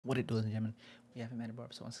What it does, gentlemen? We have Hitman Reborn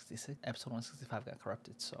episode 166. Episode 165 got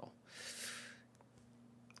corrupted, so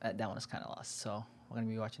that one is kind of lost. So we're gonna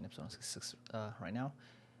be watching episode 166 right now.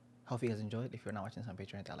 Hope you guys enjoyed. If you're not watching this on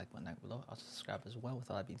Patreon, hit that like button down below. Also subscribe as well.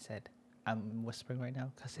 With all that being said, I'm whispering right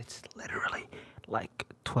now because it's literally like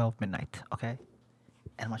 12 midnight, okay?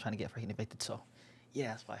 And I'm not trying to get freaking evicted, so yeah,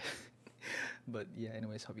 that's why. But yeah,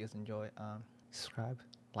 anyways, hope you guys enjoy. Subscribe,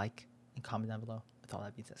 like, and comment down below. With all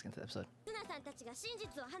that being said, let's get into the episode.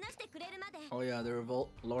 Oh yeah, the revolt.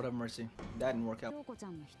 Lord have mercy. That didn't work out. I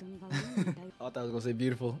thought I was gonna say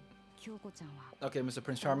beautiful. Okay, Mr.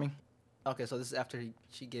 Prince Charming. Okay, so this is after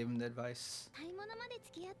she gave him the advice.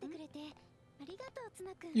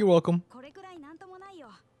 You're welcome.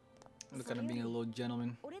 Look at him being a little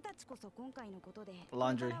gentleman.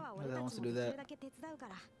 Laundry. Who the hell wants to do that?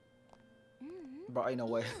 Bro, ain't no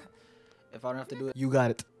way. If I don't have to do it, you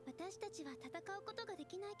got it.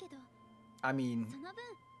 I mean,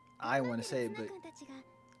 I want to say it, but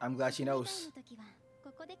I'm glad she knows.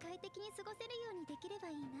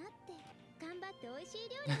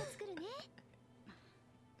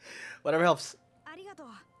 Whatever helps.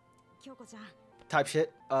 Type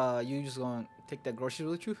shit. You just gonna take that grocery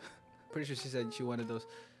with you? Pretty sure she said she wanted those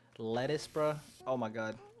lettuce, bruh. Oh my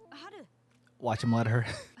god. Watch him let her.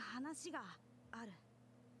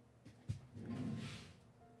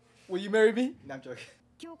 Will you marry me? No, I'm joking.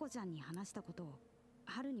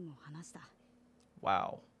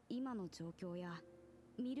 Wow.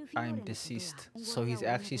 I am deceased. So he's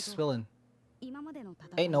actually spilling.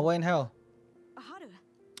 Ain't no way in hell.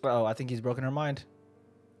 Oh, I think he's broken her mind.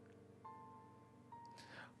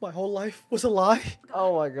 My whole life was a lie.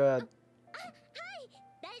 Oh my god.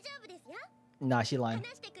 Nah, she lying.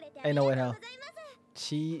 Ain't no way in hell.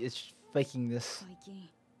 She is faking this.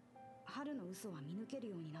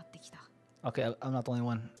 Okay, I'm not the only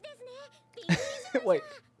one. Wait,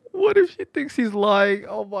 what if she thinks he's lying?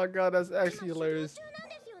 Oh my god, that's actually hilarious.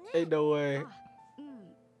 Ain't no way.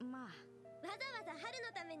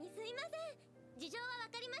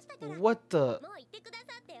 What the?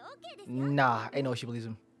 Nah, ain't no way she believes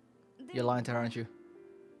him. You're lying to her, aren't you?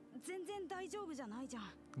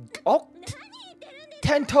 Oh!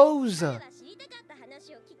 10 toes!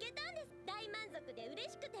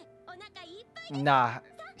 Nah,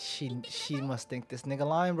 she must think this nigga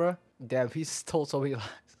lying, bro. Damn, he's told so many lies.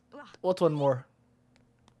 What's one more?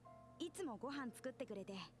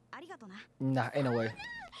 Nah, ain't no way.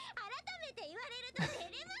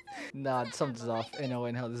 Nah, something's off. Ain't no way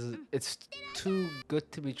in hell. It's too good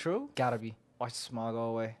to be true. Gotta be. Watch the smile go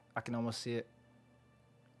away. I can almost see it.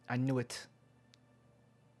 I knew it.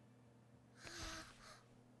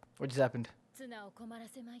 What just happened?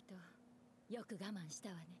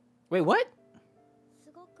 Wait, what?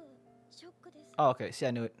 Oh, okay. See,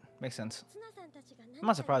 I knew it. Makes sense. I'm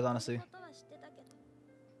not surprised, honestly.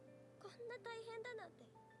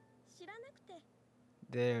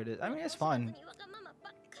 There it is. I mean, it's fine.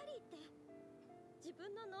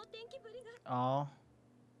 Oh.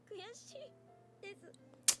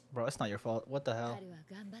 Bro, it's not your fault. What the hell?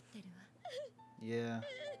 Yeah.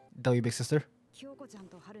 Tell you, big sister.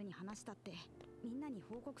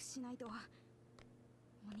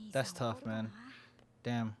 That's tough, man.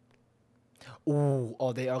 Damn. Ooh,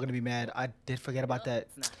 oh, they are gonna be mad. I did forget about that.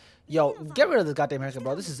 Yo, get rid of this goddamn haircut,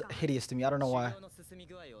 bro. This is hideous to me. I don't know why.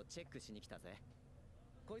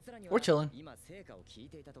 We're chilling.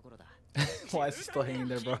 Why is he still hanging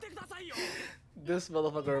there, bro? This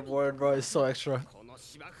motherfucker board, bro, is so extra.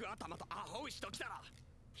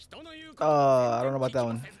 I don't know about that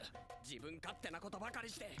one.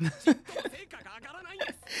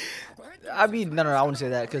 I mean, no, I wouldn't say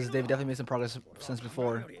that because they've definitely made some progress since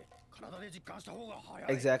before.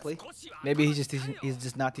 Exactly. Maybe he's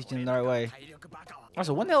just not teaching the right way.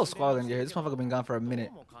 Also, when the hell is Squall in here? This motherfucker been gone for a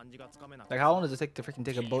minute. Like, how long does it take to freaking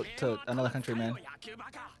take a boat to another country, man?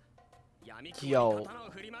 Yo,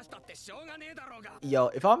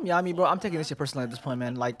 if I'm Yami, bro, I'm taking this shit personally at this point,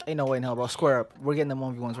 man. Like, ain't no way in hell, bro. Square up. We're getting the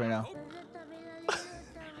 1v1s right now.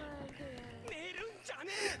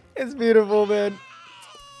 It's beautiful, man.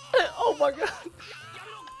 Oh my god.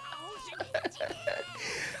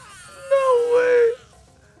 No way.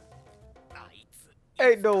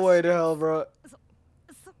 Ain't no way to hell, bro.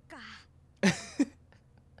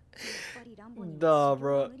 Duh,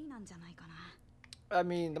 bro. I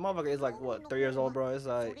mean, the motherfucker is like, what, 3 years old, bro? It's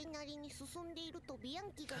like...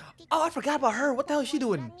 Oh, I forgot about her. What the hell is she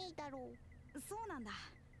doing?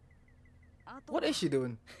 What is she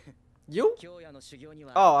doing? You?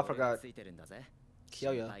 Oh, I forgot.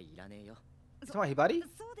 Kyoya. You talking about Hibari?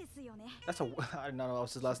 That's a... I did not know that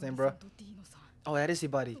was his last name, bro. Oh, that is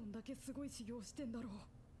Hibari.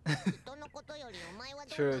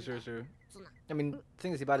 True, true, true. I mean, the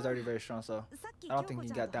thing is, his body's already very strong, so I don't think he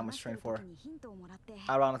got that much strength for her.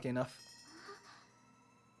 Ironically enough.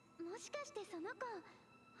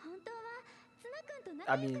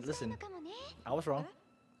 I mean, listen, I was wrong.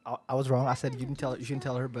 I was wrong. I said you didn't tell her, you shouldn't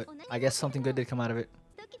tell her, but I guess something good did come out of it.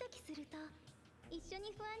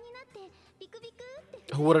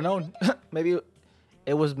 Who would have known? maybe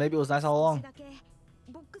it was nice all along.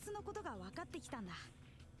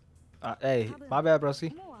 Hey, my bad,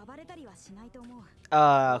 broski.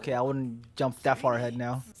 Okay, I wouldn't jump that far ahead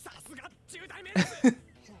now.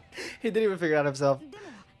 He didn't even figure it out himself.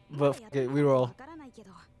 But okay, we roll.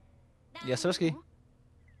 Yeah, Sersky.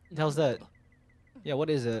 The hell's that? Yeah, what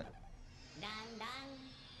is it?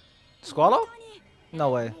 Squallow? No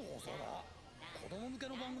way.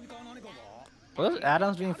 Are those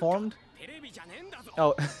atoms being formed?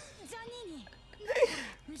 Oh.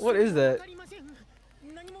 What is that?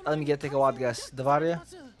 Let me take a wild guess. Devaria?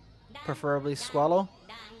 Preferably Squallow?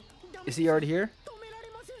 Is he already here?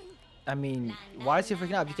 I mean, why is he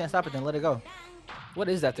freaking out? If you can't stop it, then let it go. What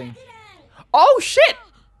is that thing? Oh, shit!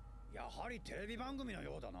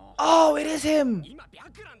 Oh, it is him!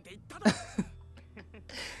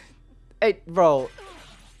 Hey, bro.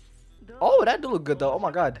 Oh, that do look good, though. Oh, my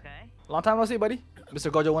God. Long time no see, buddy. Mr.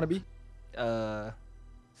 Gojo wannabe.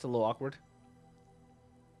 It's a little awkward.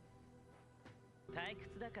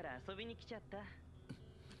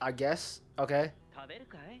 I guess. Okay.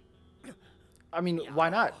 I mean, why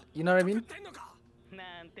not? You know what I mean?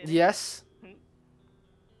 Yes.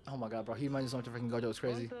 Oh my god, bro. He reminds me so much of freaking Gojo. It's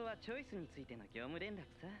crazy.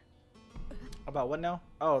 About what now?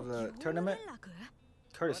 Oh, the tournament?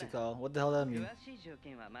 Courtesy call. What the hell does that mean?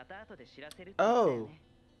 Oh.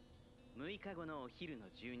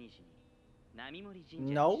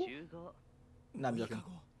 No? No, I'm joking.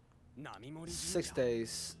 6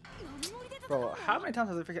 days. Bro, how many times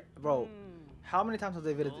have they Bro, how many times have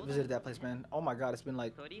they visited that place, man? Oh my god, it's been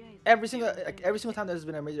like every single time there's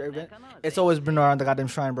been a major event, it's always been around the goddamn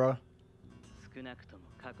shrine, bro.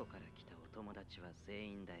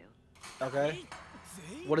 Okay.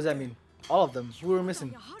 What does that mean? All of them. Who were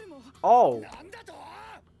missing? Oh.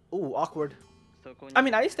 Ooh, awkward. I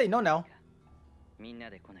mean, at least they know now.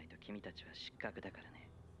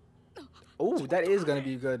 Ooh, that is gonna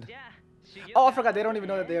be good. Oh, I forgot. They don't even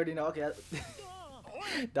know that they already know. Okay.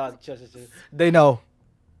 Dog, chill. They know.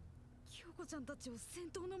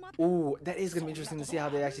 Ooh, that is gonna be interesting to see how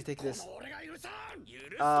they actually take this.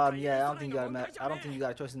 Yeah, I don't think you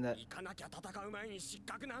got a choice in that.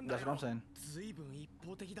 That's what I'm saying.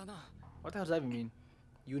 What the hell does that even mean?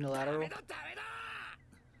 Unilateral?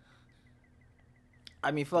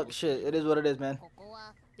 I mean, fuck, shit. It is what it is, man.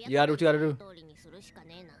 You gotta do what you gotta do.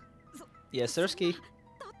 Yeah, Sersky.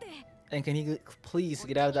 And can he please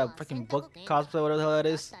get out of that fucking book cosplay, whatever the hell that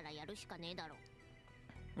is?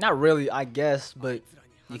 Not really, I guess, but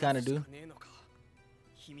you kind of do.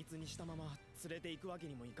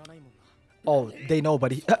 Oh, they know,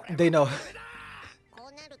 buddy. They know.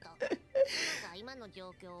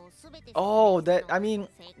 Oh, that, I mean,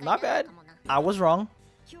 not bad. I was wrong.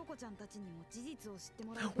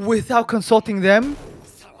 Without consulting them?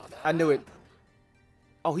 I knew it.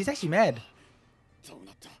 Oh, he's actually mad.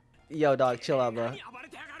 Yo, dog, chill out, bro.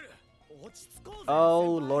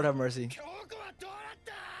 Oh, Lord have mercy.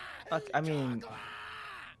 I mean,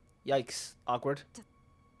 yikes. Awkward.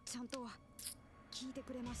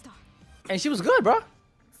 And she was good, bro.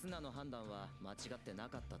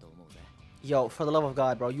 Yo, for the love of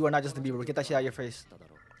God, bro, you are not Justin Bieber. Get that shit out of your face.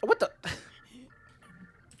 What the?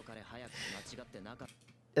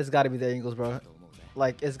 It's gotta be the angles, bro.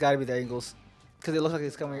 Like, it's gotta be the angles. Because it looks like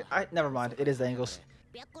it's coming. Never mind. It is the angles.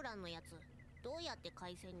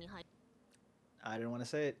 I didn't want to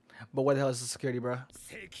say it. But what the hell is the security, bro?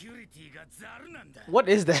 What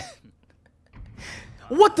is that?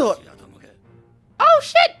 What the? Oh,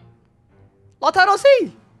 shit! Long time no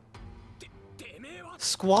see!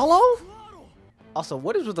 Squallow? Also,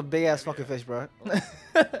 what is with the big ass fucking fish, bro?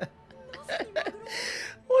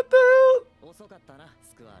 What the hell?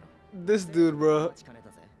 This dude, bro.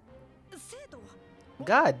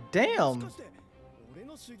 God damn.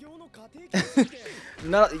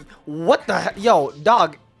 No, what the yo,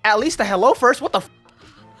 dog? At least a hello first. What the?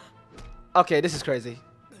 Okay, this is crazy.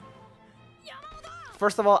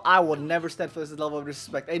 First of all, I will never stand for this level of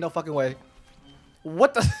disrespect. Ain't no fucking way.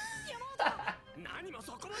 What the?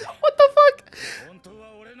 What the fuck?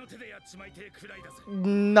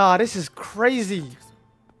 Nah, this is crazy.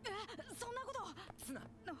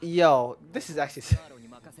 Yo, this is actually.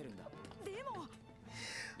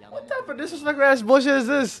 What type of disrespectful ass bullshit is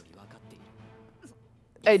this?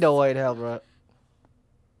 Ain't no way in hell, bro.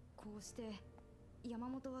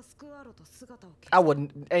 I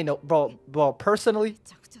wouldn't. Ain't no, bro. Personally,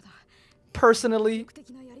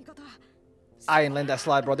 I ain't letting that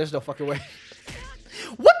slide, bro. There's no fucking way.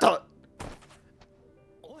 What the?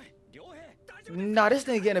 Nah, this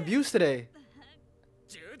nigga getting abused today.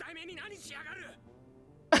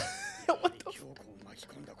 What the?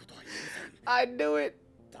 I knew it.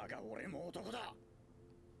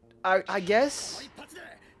 I guess.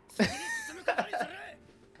 I'm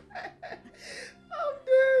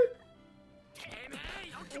dead.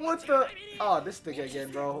 What the? Oh, this nigga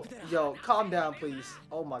again, bro. Yo, calm down, please.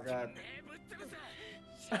 Oh my god.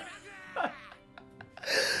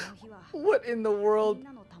 What in the world?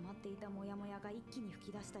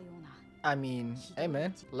 I mean, hey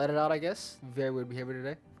man, let it out, I guess. Very weird behavior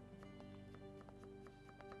today.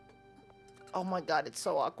 Oh my god, it's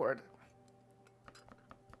so awkward.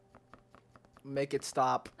 Make it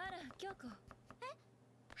stop.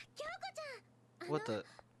 What the?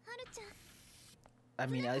 I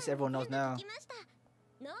mean, at least everyone knows now.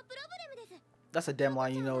 That's a damn lie,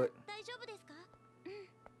 you know it.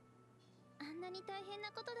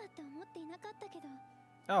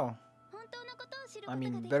 Oh. I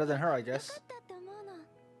mean, better than her, I guess.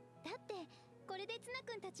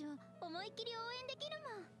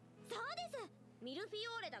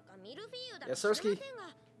 Yeah, Sersky.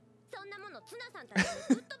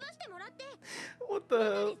 What the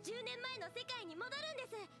hell?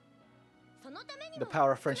 The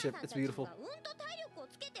power of friendship. It's beautiful.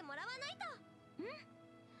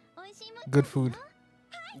 Good food.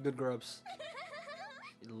 Good grubs.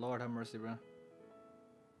 Lord have mercy, bro.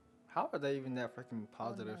 How are they even that freaking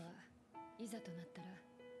positive?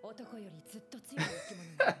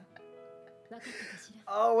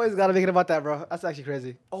 Always gotta make it about that, bro. That's actually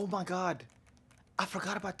crazy. Oh my god. I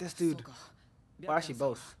forgot about this dude. Well, actually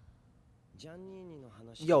both.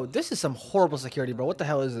 Yo, this is some horrible security, bro. What the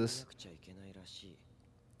hell is this?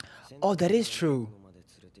 Oh, that is true.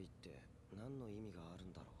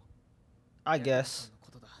 I guess.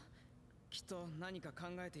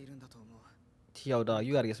 Yo, dog,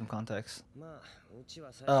 you gotta get some context.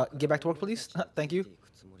 Get back to work, please. Thank you.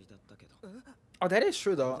 Oh, that is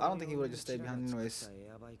true, though. I don't think he would have just stayed behind anyways.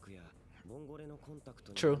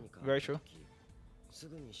 True. Very true.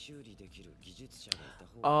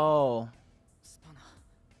 Oh.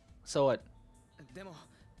 So what?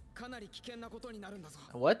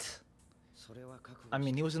 What? I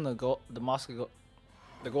mean, he was in the goal of Damascus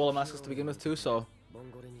to begin with too, so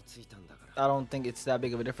I don't think it's that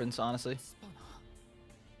big of a difference, honestly.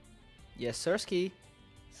 Yes, Sersky.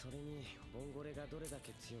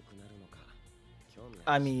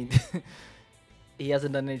 I mean, he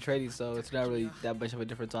hasn't done any trading, so it's not really that much of a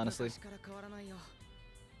difference, honestly.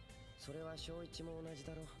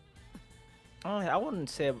 Oh, I wouldn't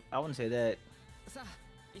say that.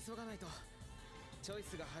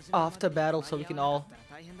 Off to battle, so we can all.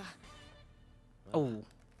 Oh,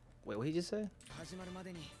 wait, what did he just say?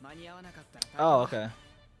 Oh, okay.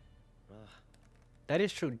 That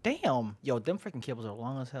is true. Damn, yo, them freaking cables are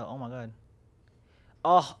long as hell. Oh my god.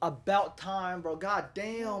 Oh, about time, bro. God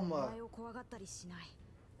damn. I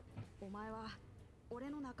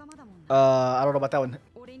don't know about that one.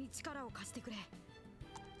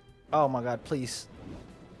 Oh my god, please.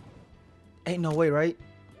 Ain't no way, right?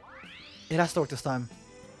 It has to work this time.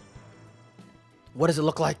 What does it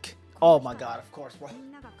look like? Oh my god, of course, bro.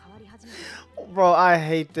 Bro, I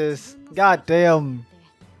hate this. God damn.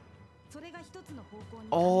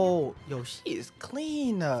 Oh, yo, she is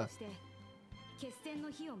clean.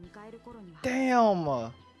 Damn.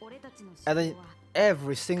 And then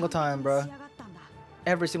every single time, bro.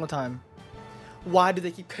 Every single time. Why do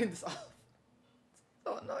they keep cutting this off?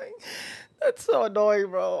 So annoying. That's so annoying,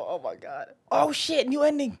 bro. Oh my god. Oh shit, new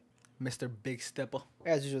ending. Mr. Big Stepper.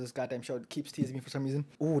 As usual, this goddamn show keeps teasing me for some reason.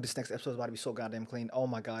 Ooh, this next episode is about to be so goddamn clean. Oh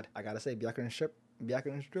my god. I gotta say, Byakuren strip.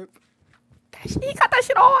 Byakuren strip. He got that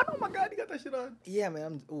shit on. Oh my god, he got that shit on. Yeah,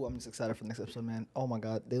 man. I'm just excited for the next episode, man. Oh my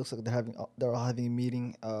god, they look like they're all having a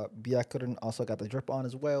meeting. Byakuren also got the drip on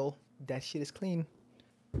as well. That shit is clean.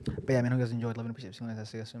 But yeah, man, hope you guys enjoyed. Love and appreciate it.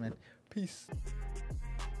 See you guys soon, man. Peace.